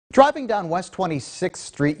Driving down West 26th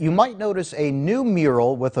Street, you might notice a new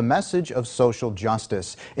mural with a message of social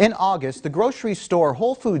justice. In August, the grocery store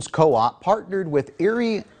Whole Foods Co-op partnered with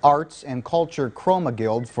Erie Arts and Culture Chroma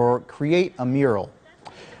Guild for Create a Mural.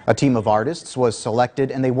 A team of artists was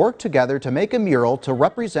selected and they worked together to make a mural to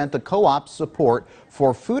represent the co-op's support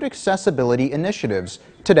for food accessibility initiatives.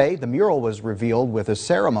 Today, the mural was revealed with a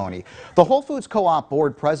ceremony. The Whole Foods Co-op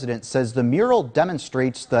board president says the mural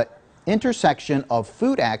demonstrates the intersection of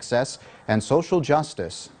food access and social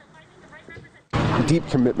justice. Deep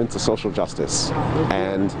commitment to social justice,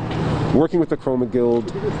 and working with the Chroma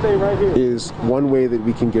Guild is one way that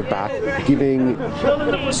we can give back, giving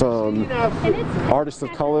some artists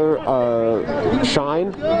of color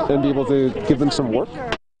shine and be able to give them some work.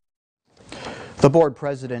 The board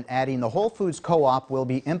president adding the Whole Foods Co-op will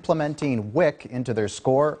be implementing WIC into their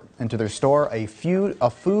store, a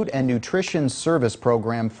food and nutrition service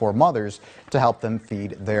program for mothers to help them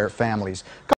feed their families.